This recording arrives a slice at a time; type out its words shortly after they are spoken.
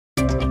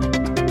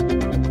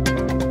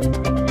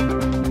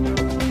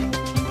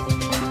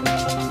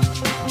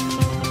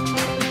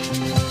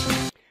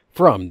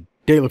From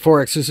Daily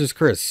Forex, this is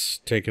Chris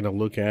taking a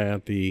look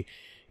at the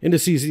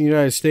indices in the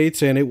United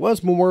States. And it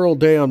was Memorial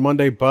Day on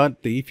Monday,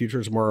 but the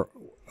futures were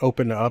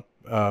open up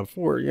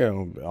for,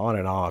 on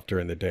and off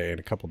during the day in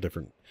a couple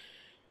different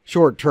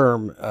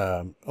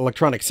short-term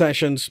electronic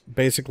sessions.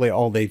 Basically,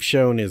 all they've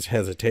shown is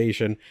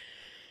hesitation.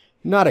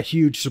 Not a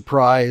huge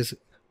surprise.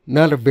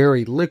 Not a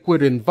very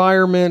liquid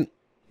environment.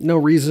 No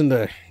reason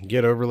to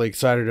get overly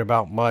excited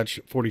about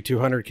much.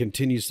 4,200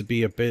 continues to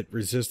be a bit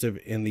resistive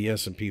in the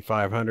S&P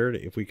 500.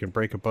 If we can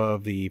break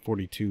above the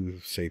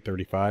 42, say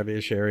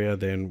 35-ish area,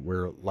 then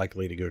we're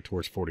likely to go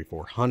towards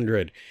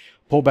 4,400.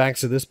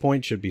 Pullbacks at this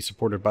point should be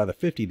supported by the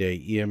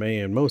 50-day EMA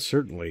and most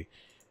certainly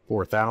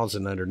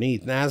 4,000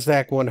 underneath.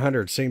 NASDAQ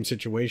 100, same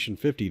situation,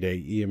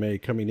 50-day EMA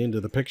coming into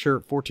the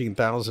picture,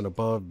 14,000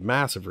 above,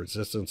 massive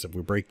resistance. If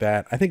we break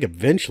that, I think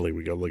eventually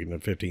we go looking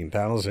at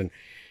 15,000.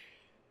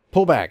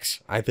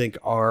 Pullbacks, I think,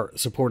 are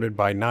supported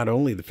by not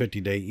only the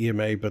 50-day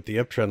EMA, but the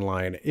uptrend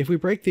line. If we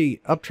break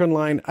the uptrend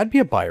line, I'd be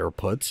a buyer of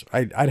puts.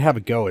 I'd have a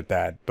go at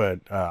that,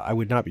 but I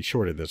would not be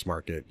shorted this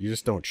market. You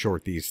just don't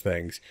short these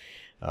things.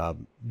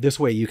 This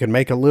way you can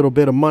make a little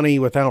bit of money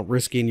without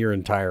risking your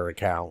entire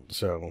account.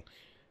 So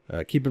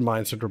keep in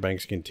mind, central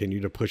banks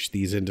continue to push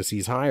these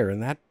indices higher,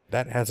 and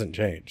that hasn't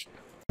changed.